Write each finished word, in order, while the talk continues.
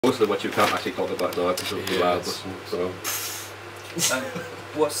Most of what you can't actually talk about now because of the loud listen. So.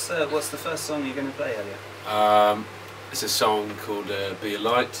 What's the first song you're going to play, Elliot? It's a song called "Be a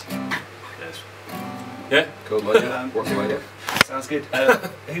Light." Yes. Yeah. Cool. Yeah. Working away. Yeah. Sounds good.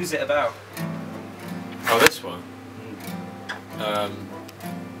 Who's it about? Oh, this one.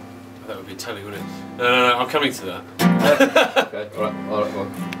 That would be telling, wouldn't it? No, I'm coming to that. Okay. All right. Well,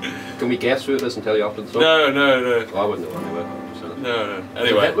 can we guess who it is and tell you after the song? No. Well, I wouldn't know anyway. No.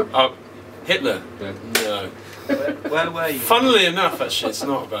 Anyway. Hitler? Oh, Hitler? Yeah. No. Where were you? Funnily enough, actually, it's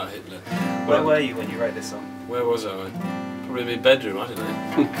not about Hitler. Where were you when you wrote this song? Where was I? Probably in my bedroom, I don't know.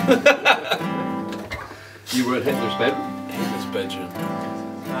 You were in Hitler's bedroom? Hitler's bedroom.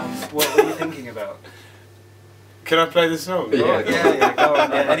 What were you thinking about? Can I play the song? Yeah, yeah, go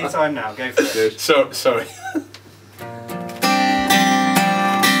on. Yeah, any time now, go for it. Sorry.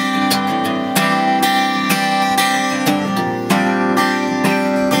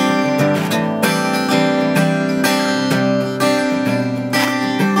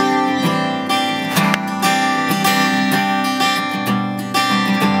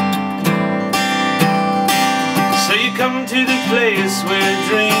 So you come to the place where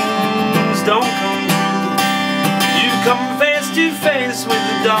dreams don't come true. You come face to face with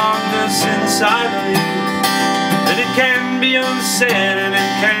the darkness inside of you, and it can be unsaid and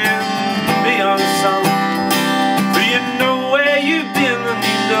it can be unsung. But you know where you've been and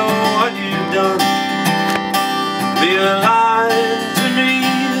you know what you've done. Be alive to me,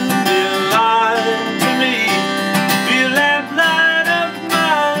 be alive to me. Be a lamplight of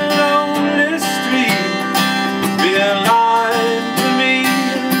my lonely street. Be alive to me,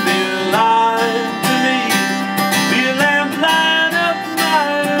 be alive to me. Be a lamplight of my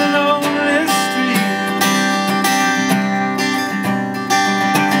lonely street.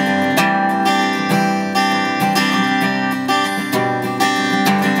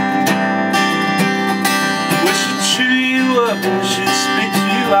 We should chew you up and should spit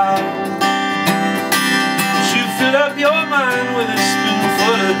you out. Should fill up your mind with a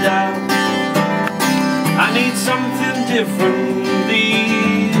spoonful of doubt. I need something different than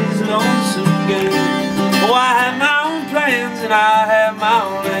these lonesome games. Oh, I have my own plans and I have my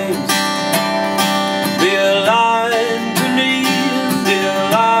own aims. Be alive to me, be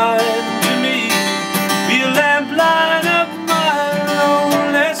alive to me. Be a lamplight of my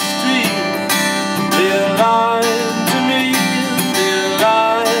lonely street. Be alive to me, be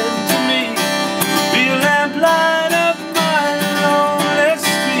alive to me. Be a lamplight of my lonely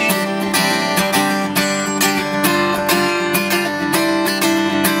street.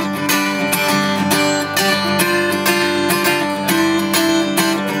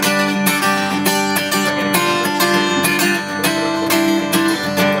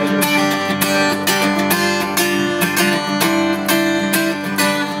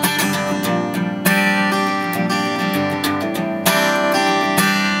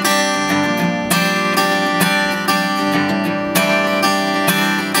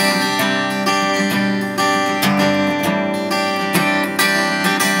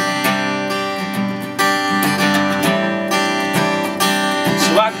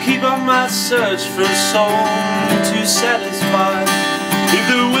 So I keep on my search for a soul to satisfy. If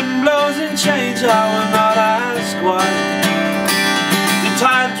the wind blows and change, I will not ask why. The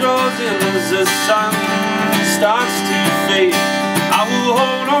tide draws in as the sun starts to fade. I will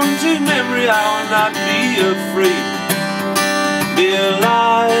hold on to memory, I will not be afraid. Be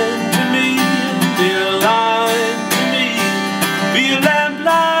alive to me, be alive to me. Be a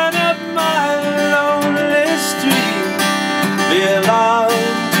lamplight of my lonely street. Be alive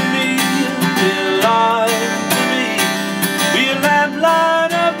to me, be alive to me. Be a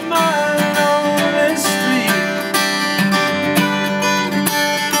lamplight of my lonely street.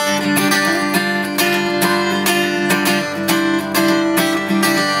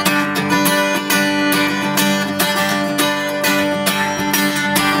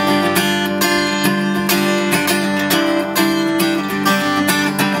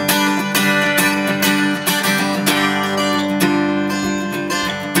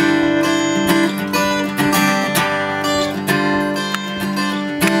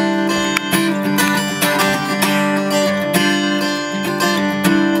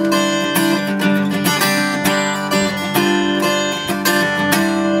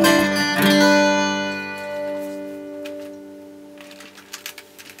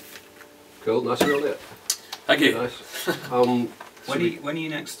 Cool. Nice to it. Thank you. Nice. When are you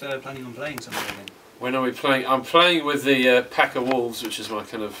next planning on playing somewhere again? When are we playing? I'm playing with the Pack of Wolves, which is my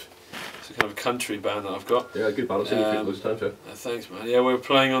kind of country band that I've got. Yeah, good band. I've seen you a few times, yeah. Thanks, man. Yeah, we're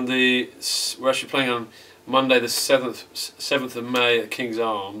actually playing on Monday the 7th of May at King's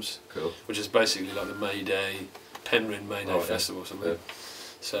Arms, Cool. which is basically like the MayDay, Penryn MayDay Oh, Festival or something. Yeah.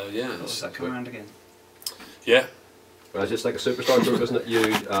 So yeah, Cool. Does that come around again? yeah. Well, it's just like a superstar group, isn't it?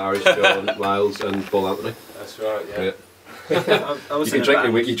 You, Irish, John, Lyles, and Paul Anthony. That's right. Yeah. Yeah. I was You can drink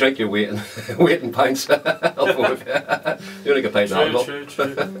your weight. You drink your weight in pints. You only get paid in alcohol.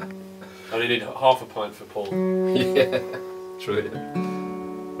 True. I only need half a pint for Paul. Yeah. True.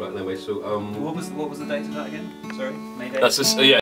 Right. Anyway, so What was the date of that again? Sorry, Mayday. That's yeah.